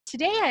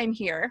today I'm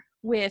here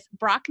with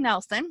Brock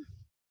Nelson.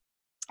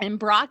 And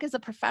Brock is a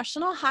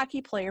professional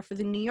hockey player for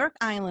the New York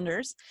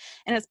Islanders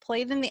and has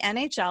played in the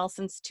NHL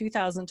since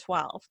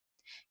 2012.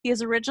 He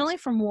is originally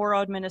from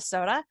Warroad,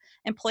 Minnesota,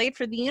 and played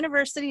for the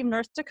University of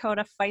North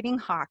Dakota Fighting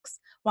Hawks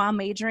while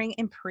majoring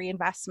in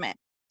pre-investment.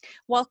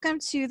 Welcome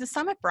to the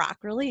Summit, Brock.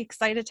 Really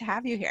excited to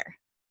have you here.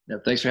 Yeah,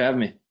 thanks for having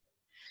me.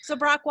 So,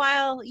 Brock,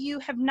 while you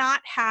have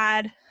not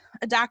had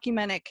a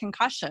documented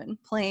concussion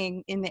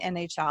playing in the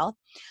NHL,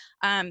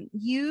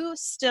 you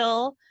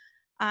still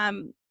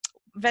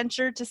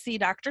ventured to see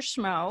Dr.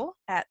 Schmo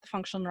at the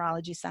Functional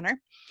Neurology Center,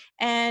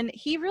 and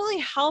he really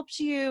helped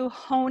you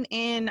hone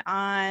in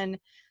on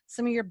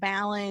some of your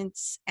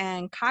balance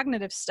and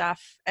cognitive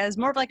stuff as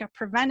more of like a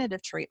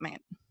preventative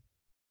treatment.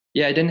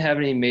 Yeah, I didn't have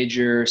any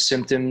major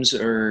symptoms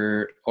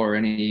or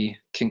any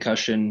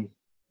concussion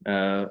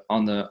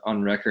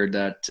on record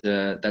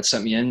that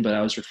sent me in, but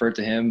I was referred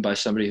to him by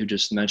somebody who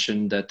just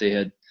mentioned that they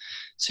had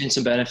seen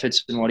some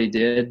benefits in what he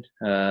did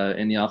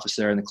in the office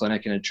there in the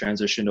clinic, and had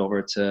transitioned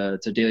over to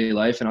daily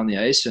life and on the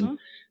ice, and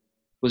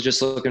was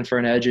just looking for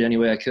an edge any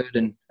way I could,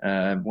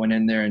 and went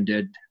in there and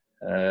did.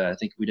 I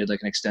think we did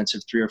like an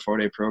extensive 3 or 4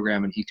 day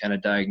program, and he kind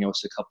of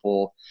diagnosed a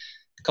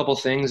couple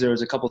things. There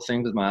was a couple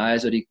things with my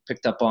eyes that he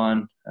picked up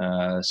on,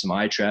 some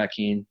eye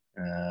tracking,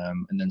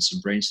 and then some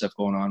brain stuff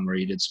going on where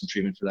he did some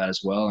treatment for that as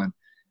well.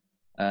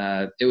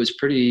 And it was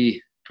pretty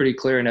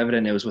clear and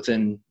evident. It was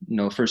within,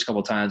 the first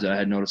couple of times that I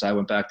had noticed. I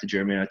went back to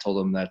Jeremy and I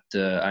told him that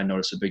I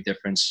noticed a big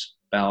difference,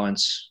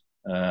 balance,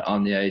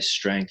 on the ice,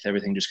 strength,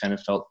 everything just kind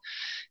of felt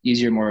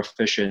easier, more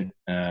efficient,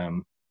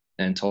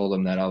 and told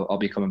him that I'll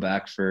be coming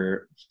back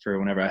for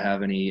whenever I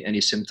have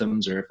any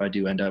symptoms, or if I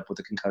do end up with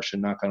a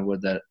concussion, knock on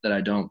wood that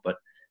I don't, but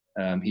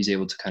he's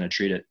able to kind of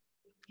treat it.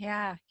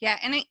 Yeah.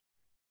 And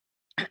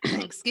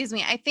excuse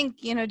me, I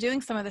think,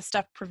 doing some of this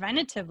stuff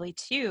preventatively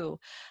too,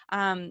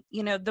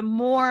 the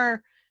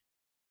more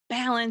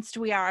balanced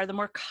we are, the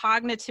more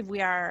cognitive we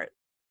are,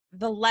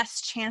 the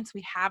less chance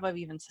we have of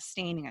even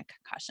sustaining a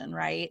concussion,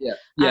 right?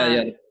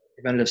 Yeah.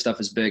 Preventative stuff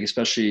is big,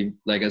 especially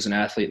like as an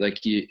athlete.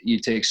 Like you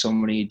take so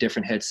many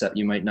different hits that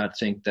you might not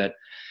think that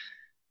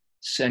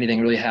anything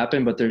really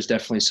happened, but there's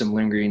definitely some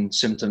lingering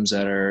symptoms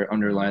that are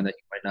underlying that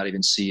you might not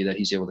even see, that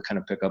he's able to kind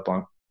of pick up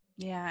on.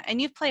 Yeah.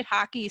 And you've played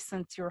hockey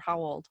since you were how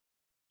old?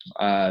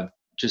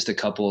 Just a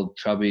couple,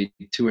 probably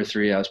 2 or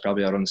 3. I was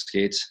probably out on the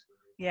skates.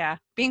 Yeah.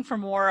 Being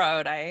from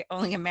Warroad, I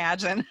only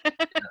imagine.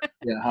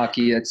 Yeah.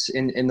 Hockey, it's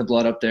in the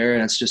blood up there,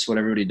 and it's just what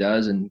everybody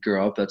does, and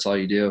grow up, that's all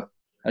you do.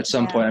 At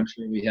some point, I'm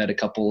sure we had a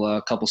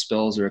couple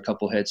spills or a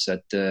couple hits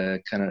that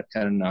kind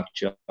of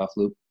knocked you off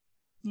loop.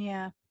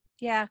 Yeah.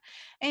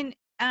 And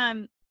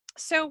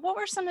so what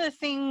were some of the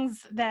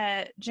things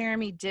that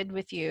Jeremy did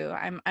with you?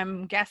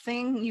 I'm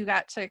guessing you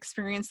got to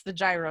experience the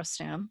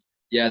gyrostim.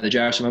 Yeah, the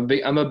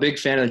gyrostim. I'm a big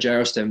fan of the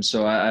gyrostim,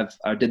 so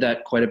I did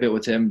that quite a bit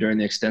with him during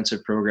the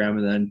extensive program,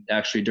 and then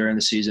actually during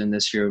the season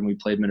this year when we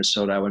played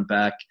Minnesota, I went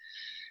back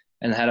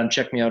and had him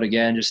check me out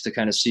again just to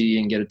kind of see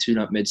and get a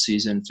tune-up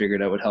mid-season.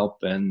 Figured that would help,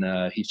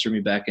 and he threw me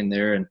back in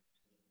there. And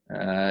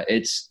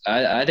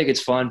I think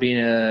it's fun being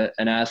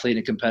an athlete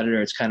and a competitor.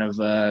 It's kind of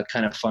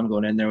fun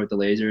going in there with the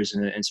lasers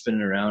and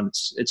spinning around.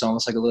 It's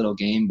almost like a little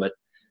game, but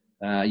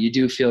you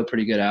do feel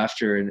pretty good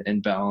after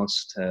and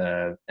balanced,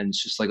 and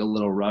it's just like a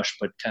little rush,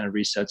 but kind of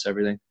resets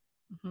everything.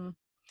 Mm-hmm.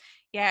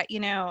 Yeah,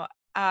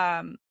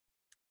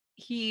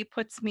 he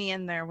puts me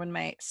in there when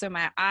my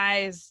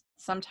eyes,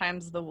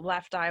 sometimes the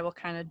left eye will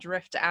kind of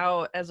drift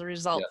out as a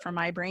result from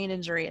my brain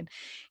injury, and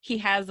he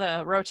has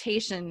a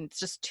rotation. It's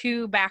just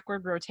 2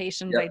 backward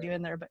rotations I do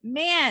in there, but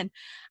man,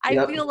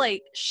 I feel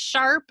like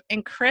sharp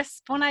and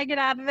crisp when I get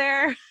out of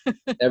there.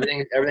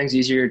 Everything's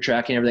easier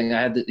tracking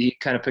everything. He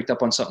kind of picked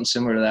up on something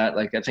similar to that.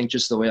 Like, I think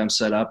just the way I'm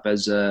set up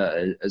as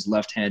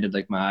left-handed,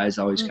 like my eyes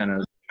always kind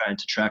of trying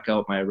to track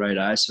out my right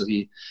eye, so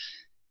he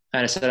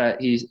kind of said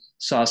he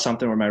saw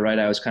something where my right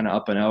eye was kind of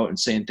up and out, and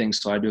same thing.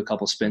 So I do a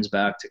couple spins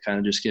back to kind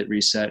of just get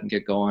reset and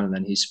get going, and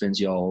then he spins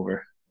you all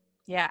over.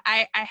 Yeah,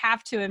 I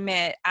have to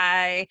admit,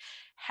 I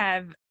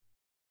have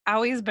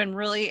always been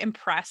really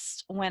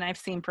impressed when I've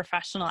seen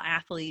professional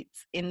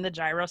athletes in the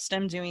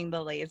gyrostim doing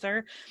the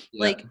laser.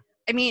 Yeah. Like,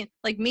 I mean,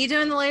 like me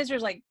doing the laser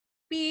is like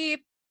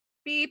beep,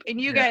 beep, and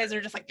you guys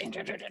are just like,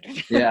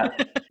 yeah.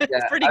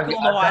 It's pretty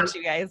cool to watch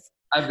you guys.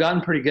 I've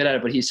gotten pretty good at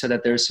it, but he said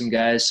that there's some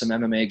guys, some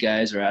MMA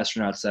guys or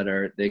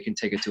astronauts they can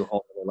take it to a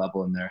whole other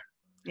level in there.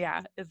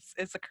 Yeah,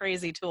 it's a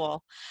crazy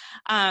tool.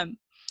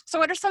 So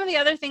what are some of the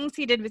other things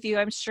he did with you?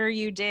 I'm sure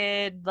you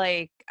did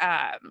like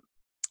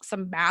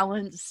some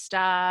balance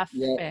stuff.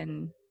 Yeah.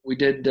 And we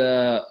did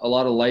a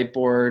lot of light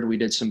board. We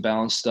did some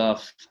balance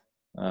stuff.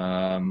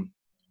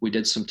 We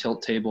did some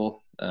tilt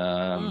table.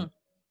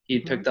 He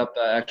picked up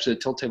actually the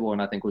tilt table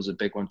one, I think, was a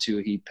big one too.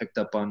 He picked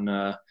up on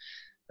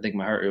I think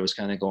my heart rate was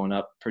kind of going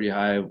up pretty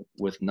high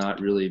with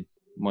not really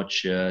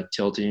much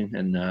tilting,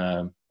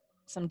 and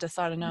some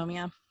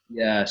dysautonomia.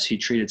 Yes, he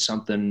treated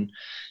something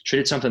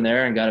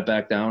there and got it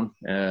back down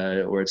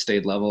where it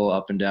stayed level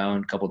up and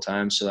down a couple of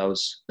times. So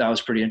that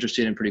was pretty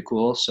interesting and pretty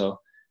cool. So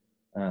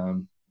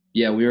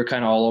Yeah, we were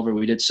kind of all over.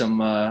 We did some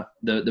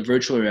the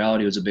virtual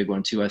reality was a big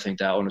one too. I think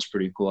that one was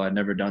pretty cool. I'd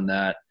never done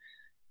that,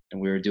 and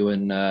we were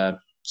doing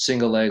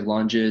single leg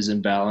lunges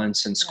and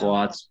balance and Yeah.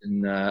 squats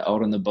and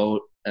out on the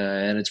boat.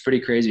 And it's pretty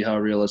crazy how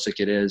realistic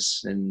it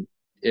is. And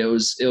it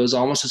was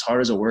almost as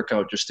hard as a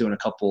workout, just doing a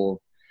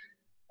couple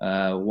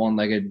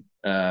one-legged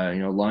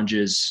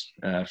lunges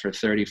for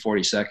 30,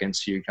 40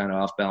 seconds. So you're kind of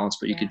off balance,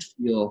 but Yeah.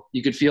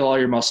 you could feel all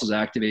your muscles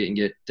activate and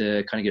get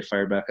kind of get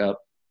fired back up.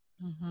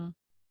 Mm-hmm.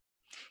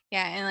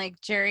 Yeah, and like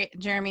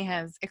Jeremy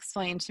has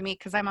explained to me,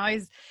 because I'm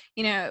always,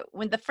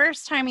 when the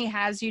first time he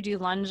has you do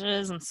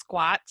lunges and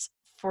squats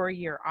for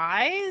your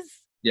eyes,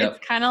 it's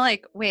Yep. kind of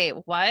like, wait,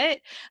 what?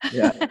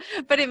 Yeah.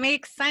 But it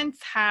makes sense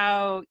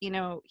how,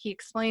 he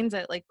explains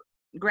it like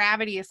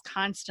gravity is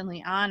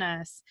constantly on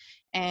us.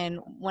 And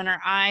when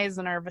our eyes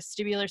and our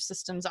vestibular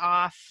system's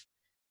off,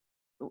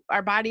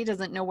 our body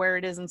doesn't know where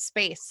it is in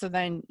space. So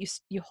then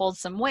you hold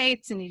some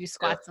weights and you do Yeah.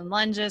 squats and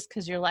lunges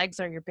because your legs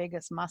are your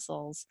biggest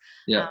muscles.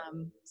 Yeah.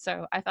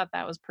 So I thought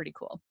that was pretty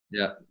cool.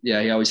 Yeah.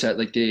 Yeah. He always said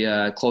like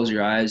the close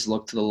your eyes,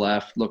 look to the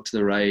left, look to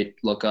the right,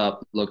 look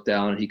up, look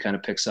down. He kind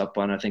of picks up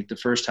on, I think the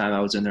first time I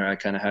was in there, I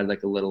kind of had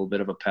like a little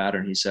bit of a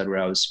pattern, he said, where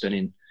I was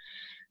spinning,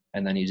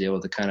 and then he's able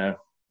to kind of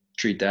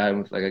treat that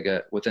with like I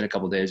got within a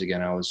couple of days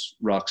again, I was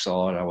rock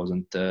solid. I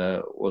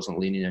wasn't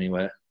leaning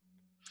anyway.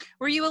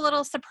 Were you a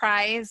little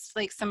surprised,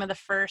 like some of the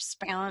first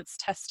balance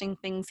testing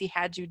things he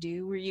had you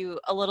do? Were you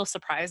a little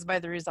surprised by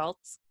the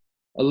results?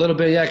 A little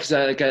bit, yeah, because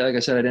like I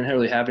said, I didn't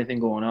really have anything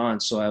going on,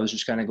 so I was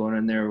just kind of going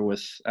in there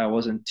with I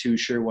wasn't too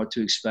sure what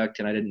to expect,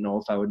 and I didn't know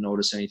if I would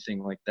notice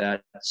anything like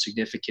that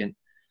significant.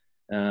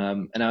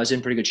 And I was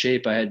in pretty good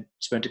shape. I had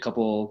spent a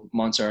couple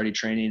months already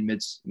training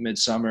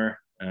midsummer.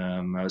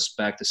 I was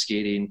back to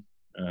skating,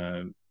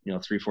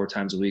 3-4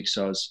 times a week,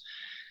 so I was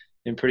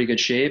in pretty good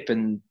shape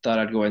and thought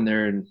I'd go in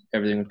there and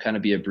everything would kind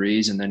of be a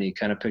breeze. And then he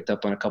kind of picked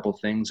up on a couple of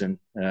things, and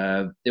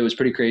it was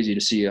pretty crazy to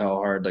see how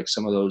hard like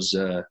some of those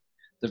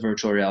the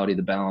virtual reality,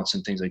 the balance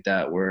and things like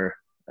that were.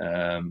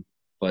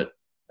 But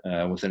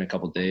within a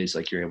couple of days,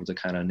 like you're able to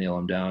kind of nail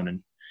them down,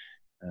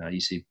 and you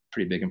see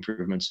pretty big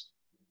improvements.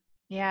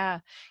 Yeah.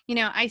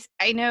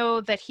 I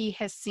know that he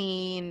has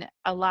seen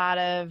a lot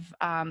of,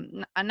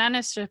 not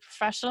necessarily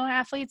professional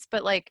athletes,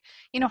 but like,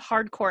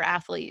 hardcore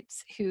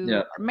athletes who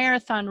Yeah. are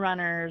marathon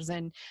runners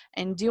and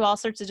do all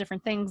sorts of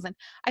different things. And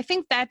I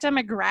think that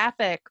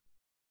demographic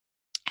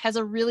has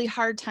a really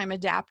hard time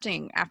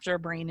adapting after a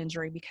brain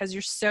injury because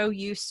you're so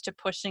used to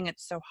pushing it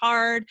so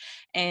hard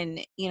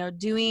and,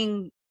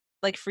 doing,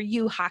 like for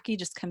you, hockey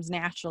just comes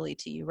naturally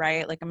to you,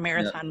 right? Like a Yeah.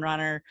 marathon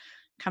runner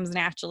comes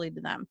naturally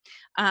to them.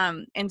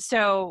 And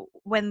so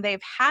when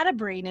they've had a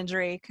brain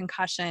injury,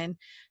 concussion,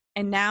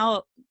 and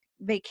now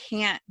they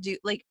can't do,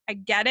 like, I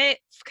get it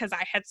because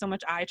I had so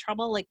much eye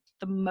trouble, like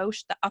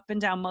the up and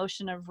down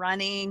motion of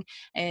running.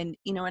 And,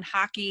 in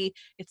hockey,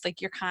 it's like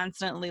you're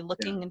constantly Yeah.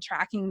 looking and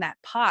tracking that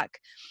puck,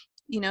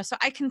 so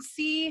I can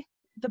see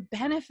the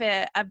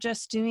benefit of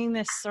just doing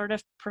this sort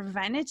of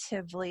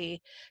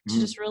preventatively to Mhm.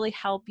 just really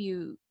help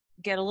you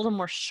get a little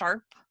more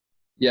sharp.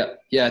 Yeah,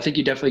 yeah, I think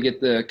you definitely get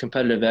the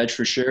competitive edge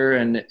for sure.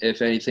 And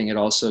if anything, it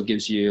also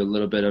gives you a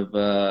little bit of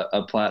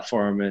a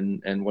platform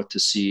and what to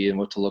see and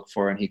what to look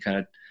for. And he kind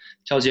of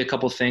tells you a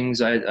couple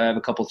things. I have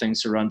a couple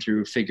things to run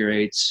through figure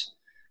eights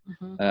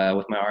Mm-hmm.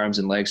 with my arms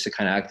and legs to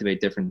kind of activate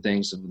different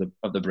things of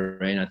the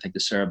brain. I think the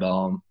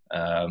cerebellum,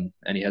 and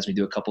he has me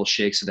do a couple of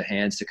shakes of the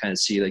hands to kind of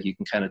see, like you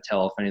can kind of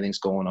tell if anything's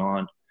going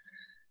on.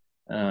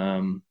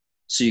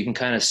 So you can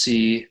kind of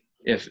see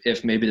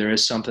if maybe there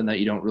is something that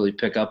you don't really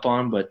pick up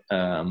on, but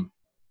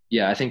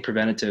yeah, I think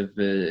preventative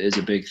is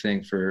a big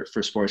thing for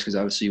sports because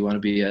obviously you want to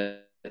be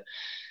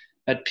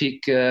at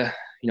peak,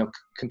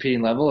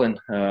 competing level, and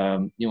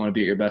you want to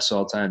be at your best at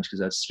all times because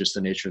that's just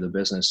the nature of the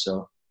business.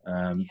 So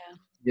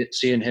Yeah.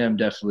 seeing him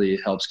definitely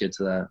helps get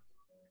to that.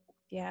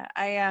 Yeah.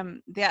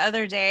 The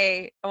other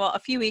day, well, a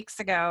few weeks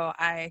ago,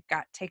 I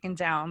got taken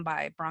down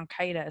by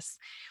bronchitis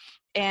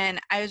and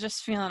I was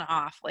just feeling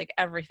off. Like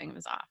everything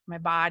was off. My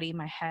body,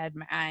 my head,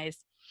 my eyes.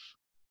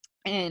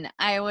 And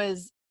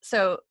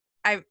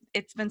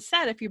it's been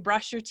said if you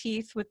brush your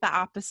teeth with the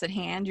opposite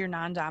hand, your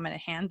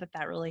non-dominant hand,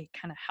 that really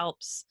kind of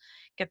helps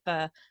get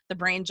the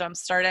brain jump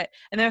started.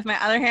 And then with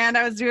my other hand,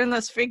 I was doing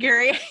those figure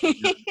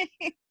eights.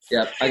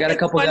 Yeah, I got a It's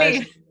couple guys.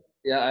 funny.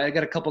 Yeah, I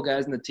got a couple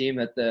guys in the team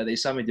that they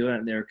saw me doing it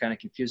and they were kind of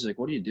confused. Like,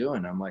 what are you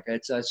doing? I'm like,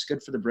 it's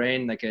good for the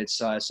brain. Like I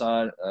saw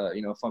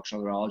a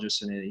functional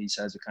neurologist and he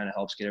says it kind of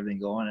helps get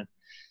everything going. And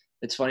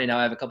it's funny now.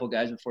 I have a couple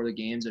guys before the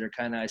games that are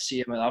kind of I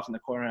see them off in the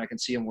corner. And I can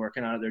see them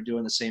working on it. They're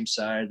doing the same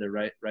side, the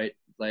right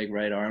leg,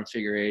 right arm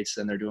figure eights.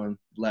 Then they're doing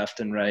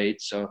left and right.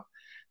 So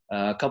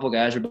a couple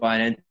guys are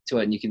buying into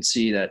it, and you can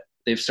see that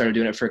they've started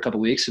doing it for a couple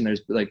weeks, and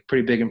there's like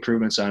pretty big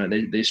improvements on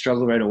it. They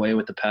struggle right away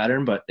with the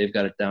pattern, but they've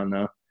got it down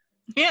now.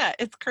 Yeah,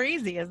 it's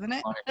crazy, isn't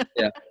it?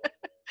 Yeah.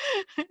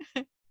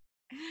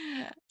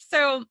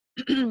 So,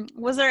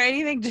 was there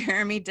anything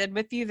Jeremy did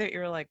with you that you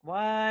were like,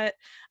 what?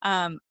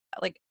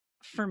 Like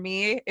for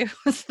me, it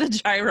was the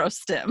gyro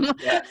stim.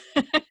 Yeah.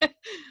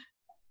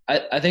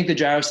 I think the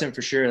gyro stim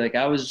for sure. Like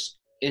I was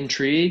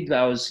intrigued.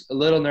 I was a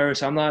little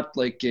nervous. I'm not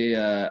like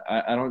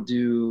I don't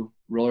do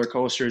roller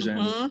coasters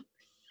and Hmm.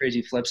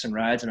 crazy flips and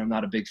rides, and I'm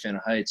not a big fan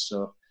of heights.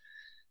 So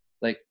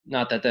like,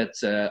 not that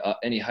that's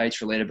any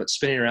heights related, but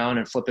spinning around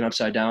and flipping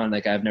upside down,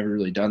 like I've never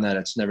really done that.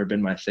 It's never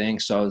been my thing.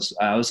 So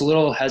I was a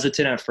little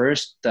hesitant at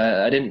first.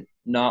 I didn't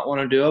not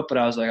want to do it, but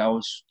I was like, I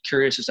was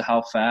curious as to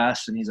how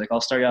fast. And he's like, I'll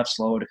start you off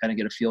slow to kind of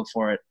get a feel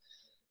for it.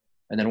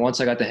 And then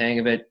once I got the hang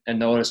of it and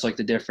noticed like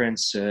the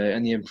difference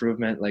and the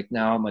improvement, like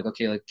now I'm like,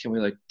 okay, like can we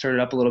like turn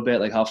it up a little bit?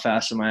 Like how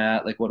fast am I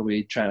at? Like what are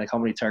we trying? Like how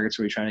many targets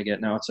are we trying to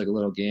get? Now it's like a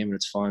little game and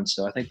it's fun.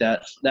 So I think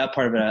that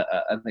part of it,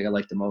 I think I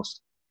like the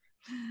most.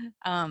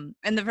 And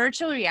the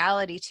virtual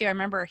reality too. I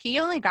remember he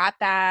only got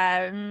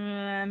that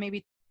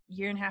maybe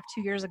year and a half,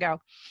 2 years ago.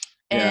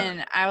 Yeah.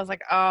 And I was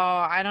like, oh,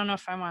 I don't know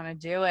if I want to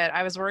do it.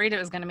 I was worried it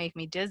was going to make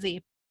me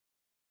dizzy.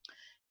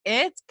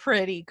 It's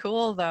pretty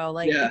cool though.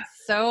 Like Yeah.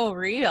 it's so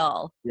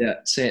real. Yeah,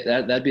 say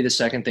that'd be the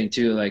second thing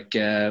too. Like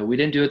we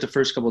didn't do it the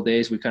first couple of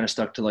days. We kind of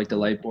stuck to like the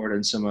light board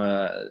and some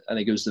I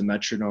think it was the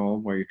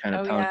metronome where you're kind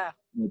of Oh pounding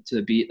yeah. to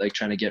the beat, like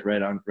trying to get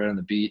right on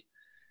the beat.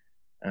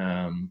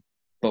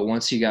 But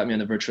once he got me on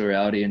the virtual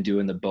reality and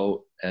doing the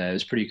boat, it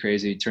was pretty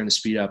crazy. Turn the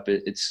speed up.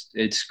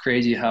 It's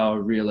crazy how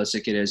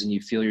realistic it is, and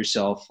you feel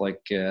yourself like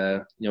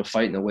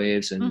fighting the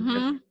waves and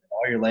Mm-hmm.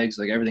 all your legs,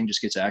 like everything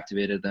just gets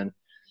activated. Then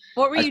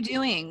What were I you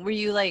doing? Were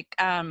you like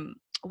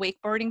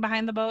wakeboarding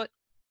behind the boat?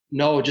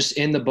 No, just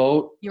in the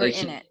boat. You were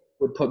Like in he it.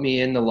 would put me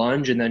in the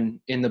lunge and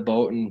then in the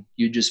boat, and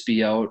you'd just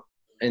be out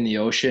in the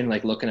ocean,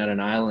 like looking at an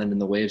island,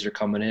 and the waves are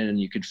coming in, and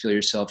you could feel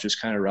yourself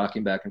just kind of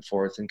rocking back and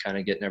forth and kind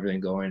of getting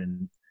everything going.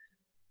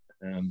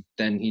 And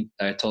then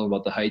I told him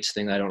about the heights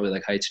thing. I don't really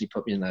like heights, and he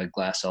put me in the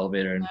glass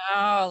elevator and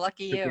Oh,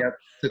 lucky took me you. up,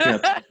 took me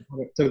up,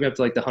 took me up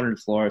to like the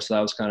 100th floor. So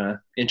that was kind of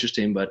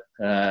interesting, but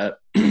that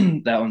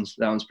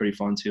one's pretty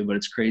fun too. But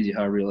it's crazy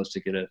how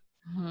realistic it is.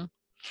 Mhm.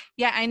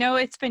 Yeah, I know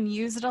it's been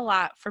used a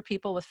lot for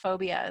people with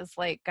phobias,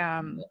 like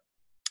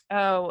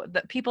oh,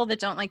 the people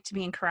that don't like to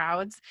be in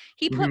crowds.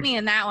 He put Mm-hmm. me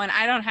in that one.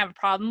 I don't have a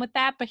problem with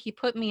that, but he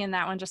put me in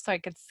that one just so I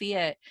could see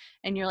it.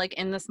 And you're like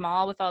in this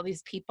mall with all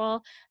these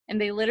people,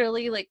 and they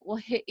literally like will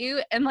hit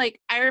you. And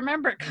like I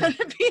remember kind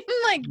of being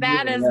like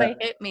that as Yeah. they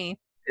hit me.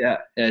 Yeah,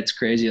 it's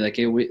crazy. Like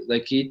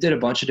he did a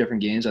bunch of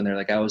different games on there.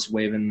 Like I was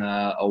waving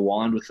a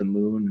wand with the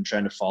moon and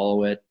trying to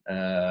follow it,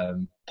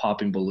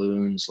 popping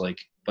balloons. Like,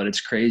 but it's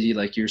crazy.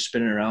 Like you're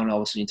spinning around, all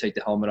of a sudden you take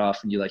the helmet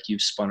off and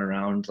you've spun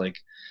around like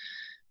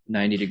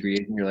 90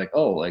 degrees, and you're like,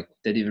 oh, like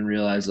didn't even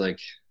realize. Like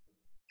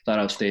thought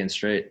I was staying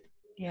straight.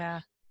 Yeah.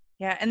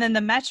 Yeah. And then the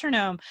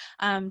metronome,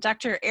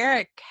 Dr.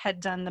 Eric had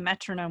done the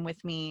metronome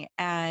with me.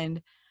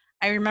 And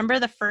I remember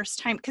the first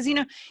time, because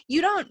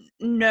you don't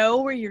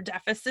know where your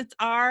deficits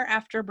are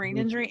after a brain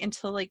Mhm. injury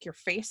until like you're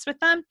faced with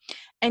them.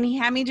 And he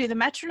had me do the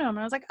metronome. And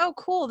I was like, oh,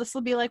 cool. This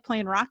will be like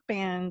playing Rock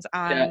Band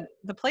Yeah, on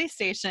the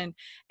PlayStation.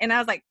 And I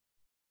was like,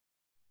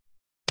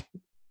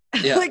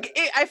 yeah.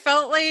 I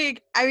felt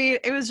like, I mean,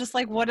 it was just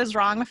like, what is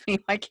wrong with me?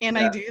 Why can't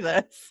I Yeah. do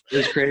this? It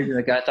was crazy.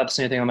 Like I thought the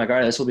same thing. I'm like, all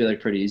right, this will be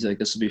like pretty easy. Like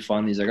this will be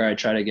fun. He's like, all right,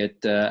 try to get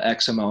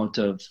X amount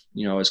of,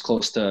 as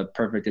close to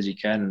perfect as you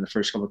can. And the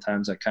first couple of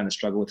times I kind of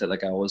struggled with it.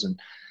 Like I wasn't,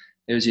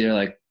 it was either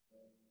like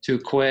too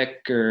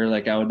quick or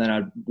like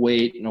I'd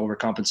wait and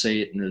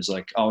overcompensate. And it was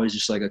like always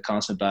just like a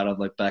constant battle of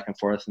like back and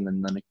forth. And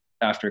then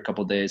after a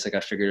couple of days, like I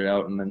figured it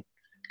out and then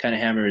kind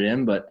of hammered it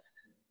in. But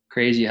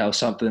crazy how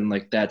something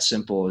like that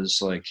simple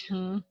is like,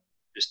 Mhm.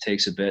 just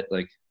takes a bit.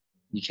 Like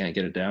you can't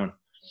get it down.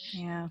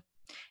 Yeah.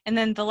 And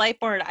then the light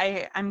board,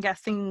 I'm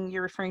guessing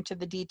you're referring to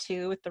the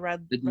D2 with the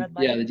red Yeah,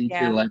 light. the D2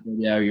 Yeah. light bulb.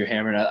 Yeah, you're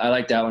hammering. I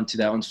like that one too.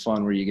 That one's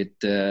fun where you get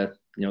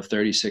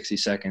 30, 60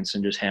 seconds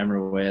and just hammer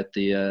away at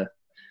the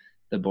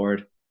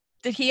board.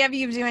 Did he have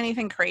you do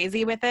anything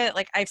crazy with it?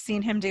 Like I've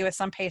seen him do with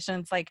some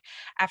patients, like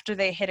after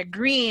they hit a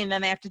green,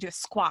 then they have to do a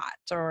squat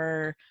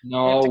or they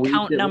have No, to we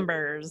count did.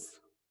 numbers.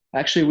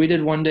 Actually, we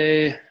did one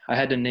day. I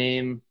had to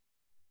name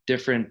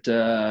different.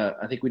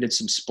 I think we did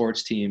some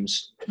sports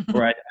teams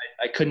where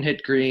I couldn't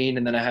hit green,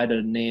 and then I had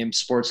to name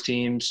sports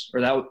teams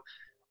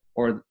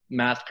or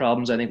math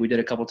problems. I think we did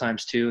a couple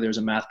times too. There was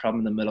a math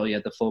problem in the middle. You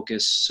had to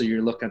focus, so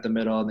you're looking at the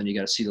middle, and then you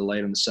got to see the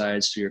light on the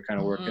sides. So you're kind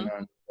of working Hmm. on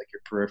like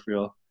your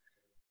peripheral.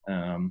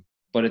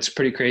 But it's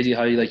pretty crazy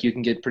how you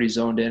can get pretty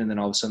zoned in, and then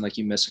all of a sudden like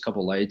you miss a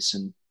couple lights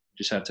and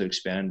just have to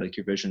expand like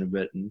your vision a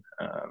bit. And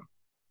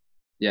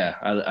yeah,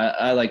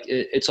 I like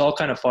it. It's all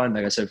kind of fun.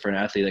 Like I said, for an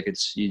athlete, like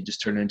you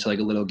just turn it into like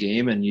a little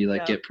game, and you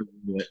like Yep. get pretty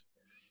into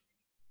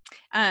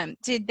it.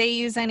 Did they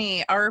use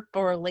any ARP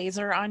or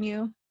laser on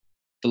you?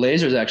 The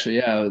lasers actually,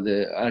 yeah.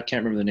 I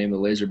can't remember the name of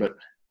the laser, but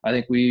I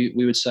think we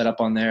would set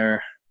up on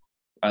there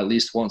at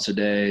least once a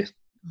day,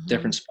 Hmm.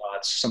 different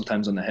spots,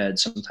 sometimes on the head,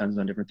 sometimes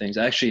on different things.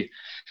 Actually,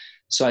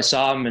 so I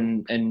saw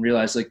him and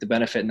realized like the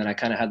benefit, and then I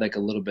kind of had like a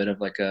little bit of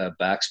like a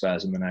back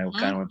spasm, and I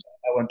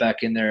went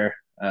back in there,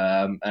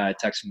 and I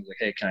texted him like,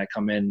 hey, can I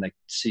come in, like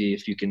see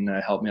if you can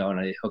help me out? And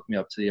I hooked me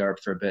up to the ARP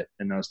for a bit,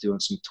 and I was doing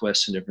some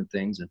twists and different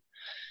things, and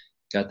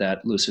got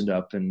that loosened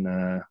up, and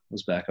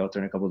was back out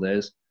there in a couple of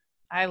days.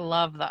 I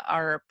love the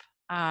ARP.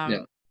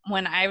 Yeah.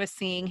 when I was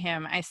seeing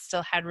him, I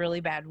still had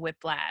really bad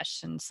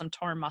whiplash and some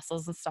torn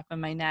muscles and stuff in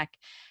my neck.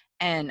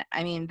 And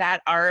I mean,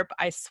 that ARP,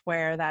 I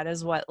swear that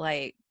is what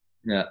like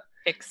Yeah.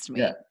 fixed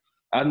Yeah. me.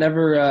 I've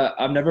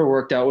never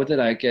worked out with it.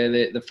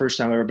 The first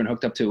time I've ever been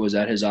hooked up to it was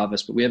at his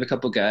office, but we have a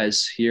couple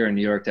guys here in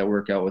New York that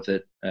work out with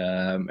it.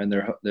 And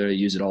they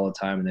use it all the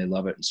time and they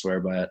love it and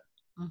swear by it.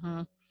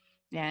 Hmm.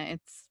 Yeah,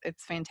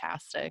 it's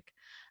fantastic.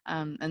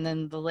 And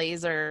then the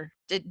laser,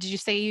 did you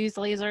say you use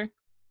laser?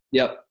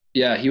 Yep.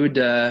 Yeah.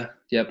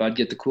 Yep. I'd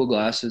get the cool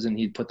glasses and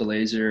he'd put the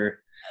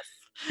laser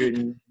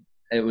shooting.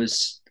 It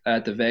was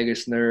at the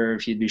vagus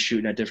nerve. He'd be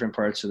shooting at different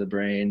parts of the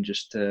brain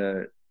just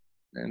to,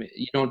 I mean,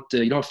 you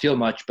don't feel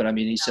much, but I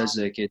mean, he says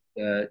like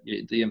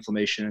the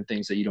inflammation and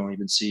things that you don't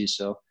even see.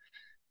 So,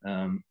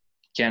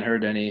 can't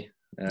hurt any.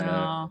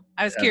 No,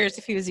 I was Yeah. curious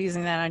if he was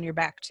using that on your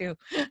back too.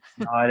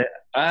 No,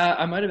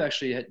 I might have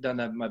actually done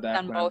that in my back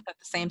Done when both at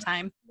the same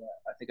time. yeah,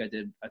 I think I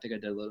did. I think I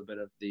did a little bit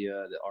of the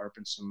ARP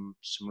and some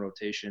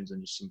rotations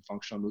and just some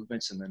functional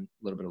movements, and then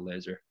a little bit of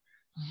laser.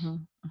 Hmm.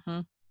 Hmm.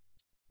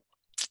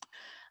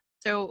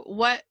 So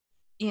what,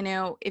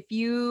 if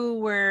you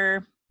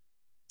were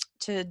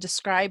to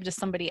describe to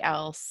somebody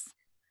else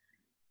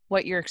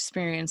what your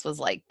experience was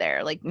like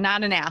there, like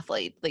not an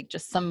athlete, like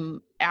just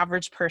some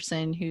average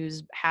person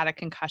who's had a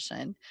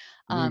concussion,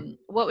 Mhm.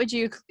 what would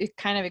you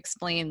kind of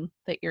explain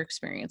that your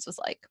experience was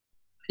like?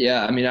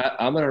 Yeah, I mean,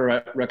 I'm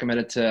gonna recommend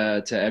it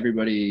to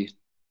everybody,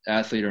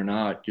 athlete or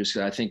not. Just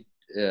I think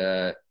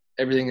uh,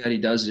 everything that he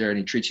does there and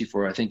he treats you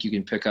for, I think you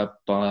can pick up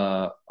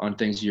on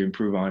things you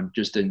improve on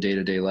just in day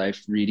to day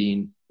life.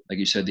 Reading, like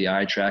you said, the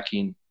eye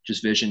tracking,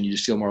 just vision. You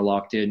just feel more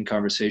locked in.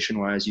 Conversation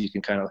wise, you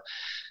can kind of.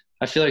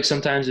 I feel like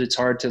sometimes it's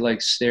hard to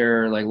like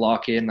stare, like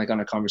lock in, like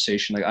on a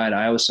conversation, like eye to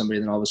eye with somebody.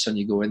 Then all of a sudden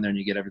you go in there and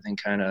you get everything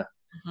kind of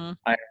Hmm.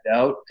 ironed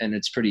out, and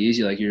it's pretty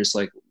easy. Like you're just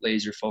like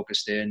laser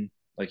focused in.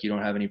 Like you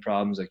don't have any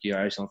problems. Like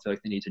I just don't feel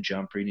like the need to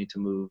jump or you need to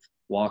move.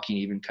 Walking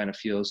even kind of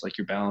feels like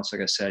you're balanced.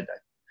 Like I said,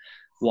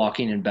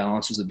 walking and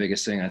balance was the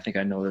biggest thing I think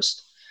I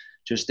noticed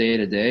just day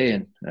to day,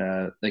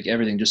 and like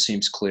everything just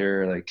seems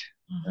clear. Like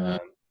Hmm. um,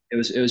 it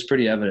was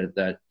pretty evident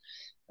that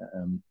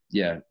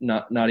yeah,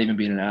 not even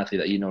being an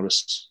athlete that you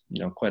notice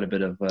quite a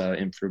bit of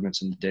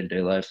improvements in day to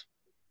day life.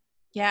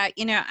 Yeah,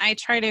 I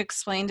try to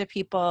explain to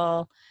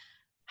people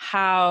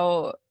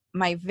how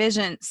my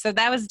vision, so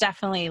that was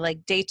definitely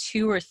like day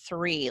 2 or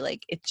 3,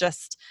 like it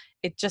just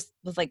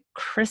was like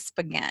crisp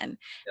again.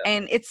 Yeah,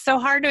 And it's so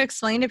hard to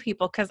explain to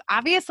people because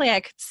obviously I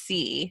could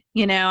see,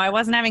 I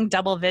wasn't having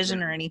double vision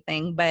yeah. or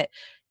anything, but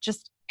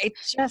it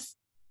just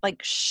like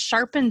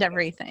sharpened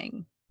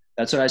everything.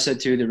 That's what I said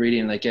too. The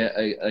reading, like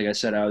I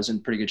said, I was in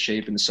pretty good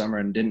shape in the summer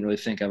and didn't really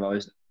think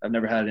I've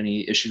never had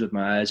any issues with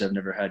my eyes. I've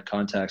never had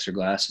contacts or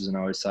glasses, and I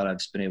always thought I've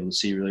just been able to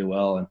see really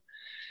well. And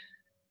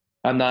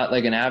I'm not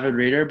like an avid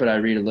reader, but I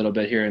read a little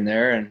bit here and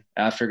there. And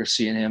after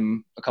seeing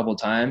him a couple of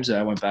times,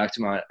 I went back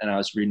to my and I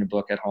was reading a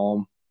book at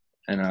home,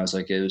 and I was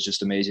like, it was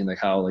just amazing, like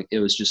how like it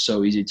was just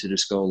so easy to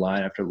just go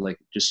line after like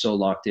just so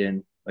locked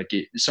in. Like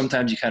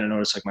sometimes you kind of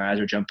notice like my eyes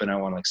are jumping, I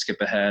want to like skip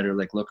ahead or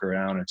like look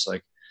around. It's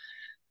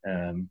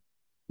um,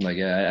 like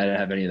yeah, I didn't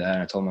have any of that.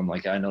 And I told him I'm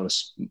like I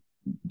notice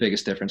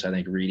biggest difference I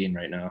think reading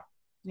right now.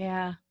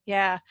 Yeah,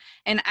 yeah.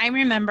 And I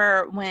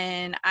remember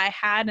when I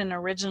had an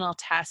original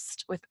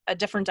test with a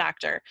different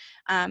doctor,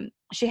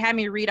 she had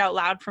me read out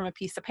loud from a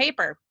piece of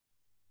paper.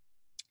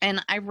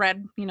 And I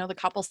read, the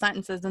couple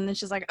sentences, and then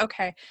she's like,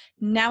 okay,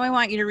 now I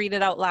want you to read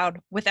it out loud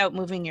without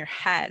moving your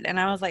head. And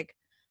I was like,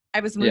 I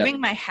was Yeah, moving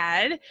my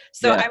head.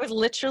 So yeah, I was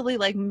literally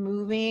like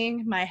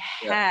moving my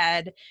yeah,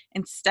 head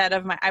instead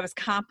of I was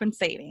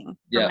compensating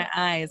for yeah. my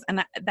eyes.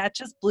 And that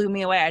just blew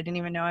me away. I didn't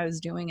even know I was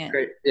doing it.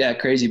 Great. Yeah,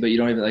 crazy, but you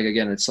don't even like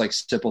again, it's like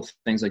simple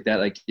things like that.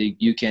 Like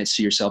you can't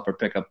see yourself or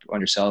pick up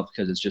on yourself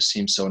because it just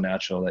seems so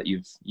natural that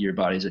your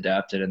body's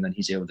adapted, and then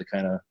he's able to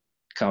kind of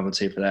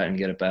compensate for that and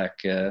get it back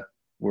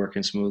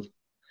working smooth.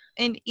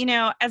 And,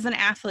 as an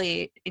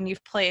athlete, and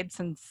you've played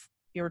since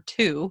you were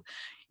 2,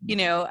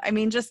 I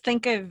mean, just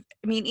think of,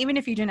 I mean, even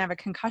if you didn't have a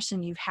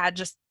concussion, you've had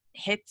just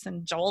hits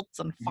and jolts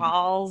and Mhm.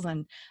 falls.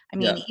 And I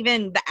mean, Yeah,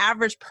 even the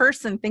average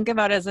person, think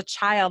about as a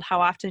child,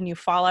 how often you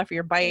fall off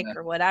your bike yeah,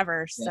 or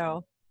whatever. yeah.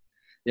 So,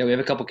 Yeah, we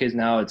have a couple kids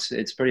now.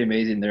 It's pretty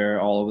amazing.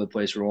 They're all over the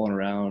place, rolling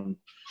around,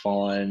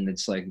 falling.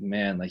 It's like,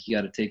 man, like you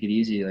got to take it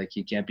easy. Like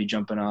you can't be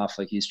jumping off.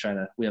 Like he's trying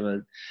to. We have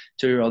a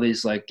 2-year-old.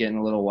 He's like getting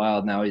a little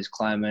wild now. He's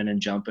climbing and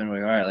jumping.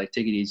 We're like, all right, like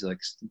take it easy. Like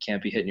you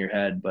can't be hitting your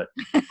head. But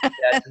yeah,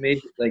 it's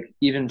amazing. Like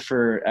even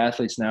for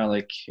athletes now,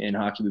 like in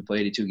hockey, we play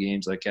 82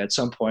 games. Like at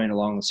some point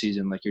along the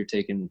season, like you're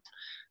taking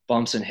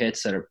bumps and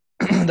hits that are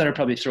that are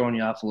probably throwing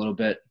you off a little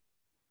bit,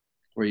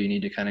 where you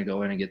need to kind of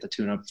go in and get the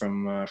tune up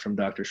from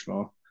Dr.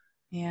 Schmo.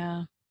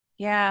 yeah.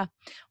 Yeah.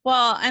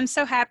 Well, I'm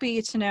so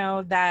happy to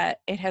know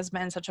that it has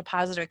been such a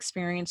positive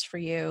experience for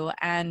you.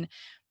 And,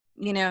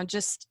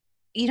 just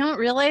you don't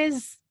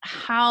realize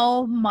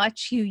how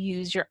much you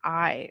use your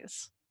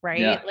eyes, right?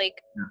 Yeah.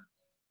 Like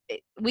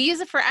we use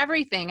it for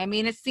everything. I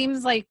mean, it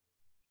seems like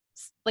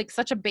like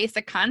such a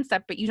basic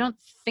concept, but you don't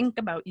think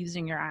about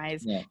using your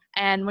eyes. Yeah.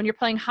 And when you're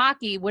playing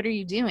hockey, what are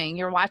you doing?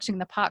 You're watching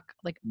the puck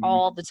like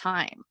all the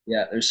time.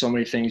 Yeah, there's so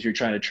many things you're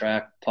trying to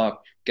track,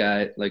 puck,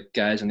 guys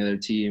on the other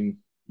team,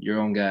 your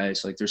own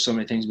guys. Like there's so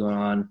many things going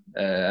on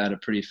at a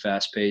pretty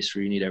fast pace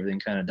where you need everything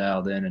kind of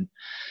dialed in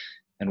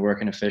and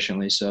working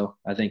efficiently. So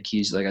I think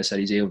he's, like I said,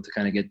 he's able to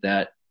kind of get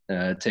that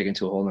taken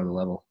to a whole nother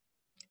level.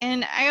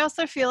 And I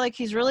also feel like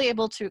he's really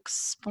able to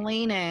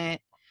explain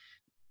it.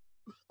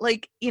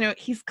 Like,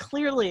 he's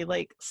clearly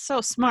like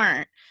so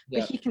smart, but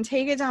Yeah. he can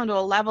take it down to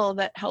a level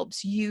that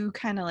helps you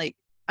kind of like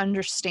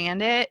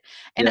understand it.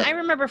 And Yeah. I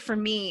remember for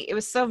me, it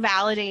was so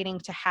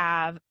validating to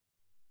have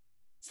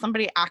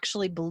somebody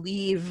actually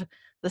believe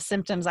the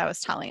symptoms I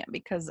was telling him,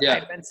 because Yeah.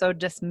 I'd been so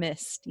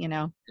dismissed.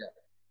 Yeah.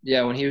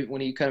 Yeah, when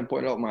he kind of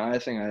pointed out my eye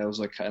thing, I was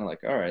like, kind of like,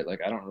 all right,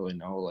 like I don't really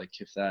know, like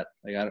if that,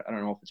 like I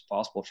don't know if it's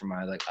possible for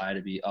my like eye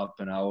to be up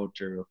and out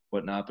or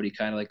whatnot. But he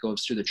kind of like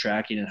goes through the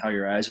tracking and how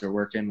your eyes are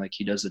working. Like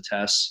he does the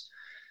tests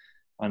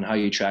on how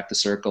you track the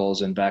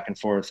circles and back and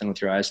forth, and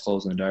with your eyes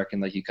closed in the dark,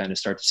 and like you kind of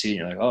start to see, and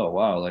you're like, oh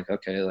wow, like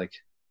okay, like,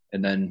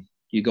 and then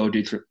you go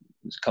do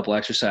a couple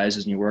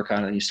exercises and you work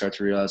on it, and you start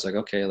to realize like,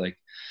 okay, like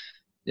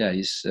yeah,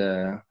 he's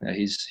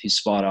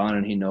spot on,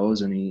 and he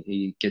knows, and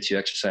he gets you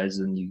exercises,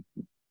 and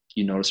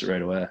you notice it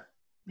right away.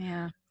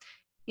 Yeah.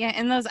 Yeah.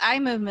 And those eye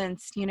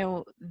movements,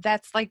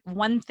 that's like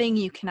one thing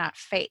you cannot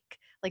fake.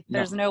 Like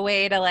there's no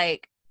way to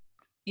like,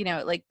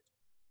 like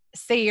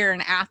say you're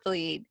an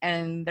athlete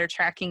and they're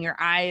tracking your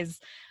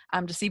eyes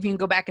to see if you can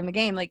go back in the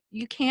game. Like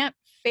you can't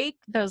fake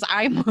those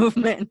eye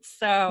movements.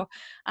 So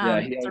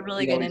it's a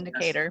really good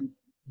indicator.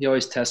 He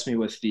always tests me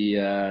with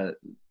the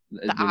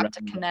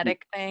optokinetic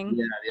thing.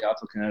 Yeah, the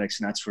optokinetics,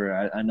 and that's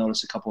where I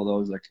noticed a couple of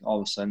those. Like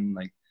all of a sudden,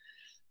 like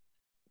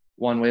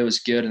one way was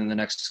good, and the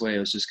next way it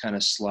was just kind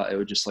of it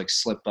would just like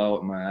slip out,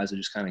 and my eyes would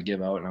just kind of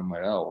give out, and I'm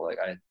like, oh, like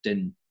I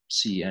didn't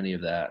see any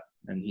of that.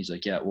 And he's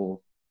like, yeah,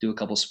 we'll do a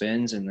couple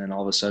spins, and then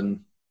all of a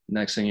sudden,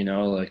 next thing you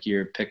know, like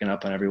you're picking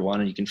up on every one,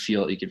 and you can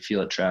feel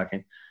it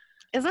tracking.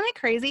 Isn't it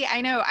crazy?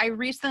 I know I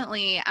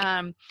recently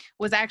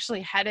was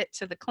actually headed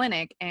to the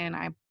clinic, and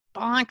I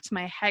bonked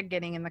my head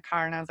getting in the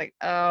car, and I was like,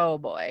 oh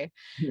boy.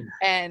 Yeah.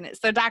 And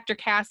so Dr.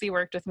 Cassie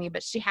worked with me,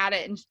 but she had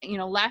it in,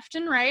 left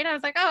and right. I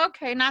was like, oh,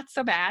 okay, not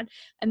so bad.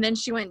 And then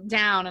she went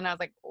down, and I was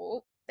like,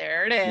 oh,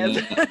 there it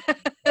is.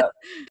 Yeah.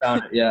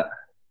 Found it. Yeah.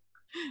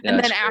 And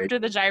then after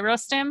the gyro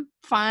stim,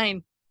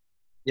 fine.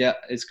 Yeah,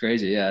 it's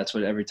crazy. Yeah, that's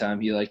what every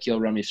time he'll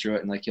run me through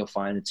it, and like he'll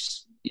find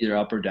it's either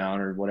up or down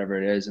or whatever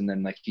it is, and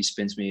then like he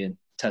spins me and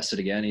tests it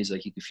again. He's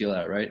like, you can feel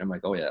that, right? And I'm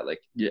like, oh yeah,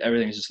 like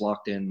everything's just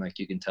locked in, like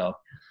you can tell.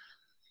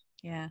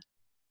 Yeah.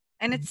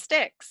 And it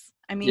sticks.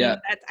 I mean,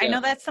 I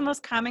know that's the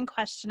most common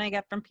question I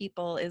get from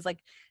people is like,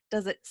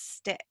 does it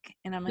stick?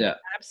 And I'm like,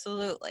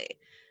 absolutely.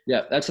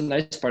 Yeah, that's the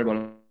nice part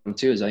about him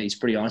too, is that he's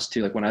pretty honest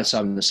too. Like when I saw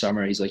him in the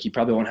summer, he's like, you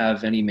probably won't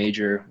have any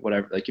major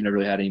whatever, like you never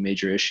really had any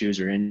major issues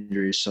or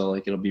injuries. So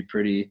like should be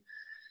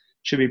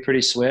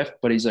pretty swift.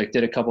 But he's like,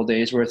 did a couple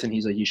days worth, and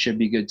he's like, you should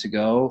be good to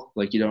go.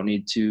 Like you don't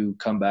need to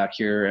come back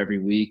here every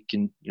week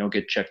and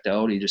get checked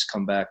out. You just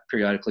come back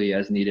periodically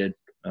as needed.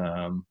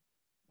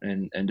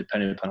 And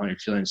depending upon how you're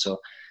feeling. So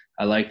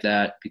I like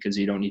that, because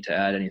you don't need to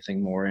add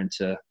anything more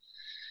into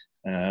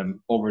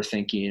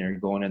overthinking or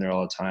going in there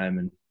all the time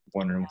and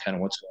wondering kind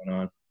of what's going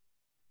on.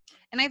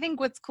 And I think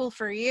what's cool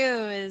for you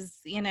is,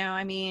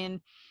 I mean,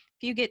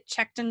 if you get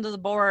checked into the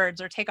boards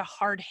or take a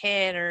hard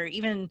hit or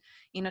even,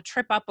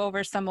 trip up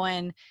over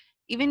someone,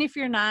 even if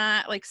you're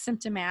not like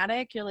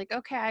symptomatic, you're like,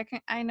 okay,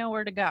 I know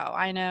where to go.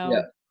 I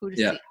know who to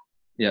see.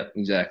 Yeah,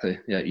 exactly.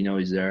 Yeah.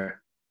 He's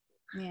there.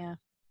 Yeah.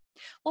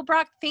 Well,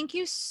 Brock, thank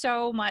you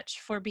so much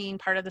for being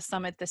part of the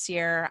summit this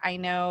year. I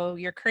know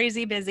you're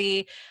crazy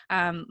busy.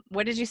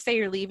 What did you say?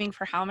 You're leaving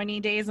for how many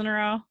days in a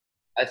row?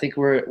 I think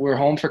we're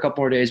home for a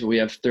couple more days, but we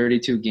have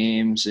 32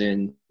 games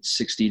in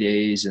 60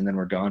 days, and then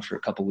we're gone for a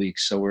couple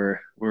weeks. So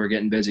we're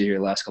getting busy here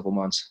the last couple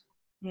months.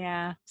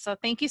 Yeah. So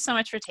thank you so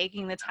much for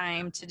taking the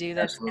time to do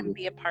this and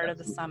be a part of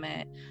the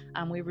summit.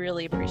 We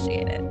really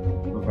appreciate it.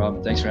 No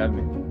problem. Thanks for having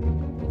me.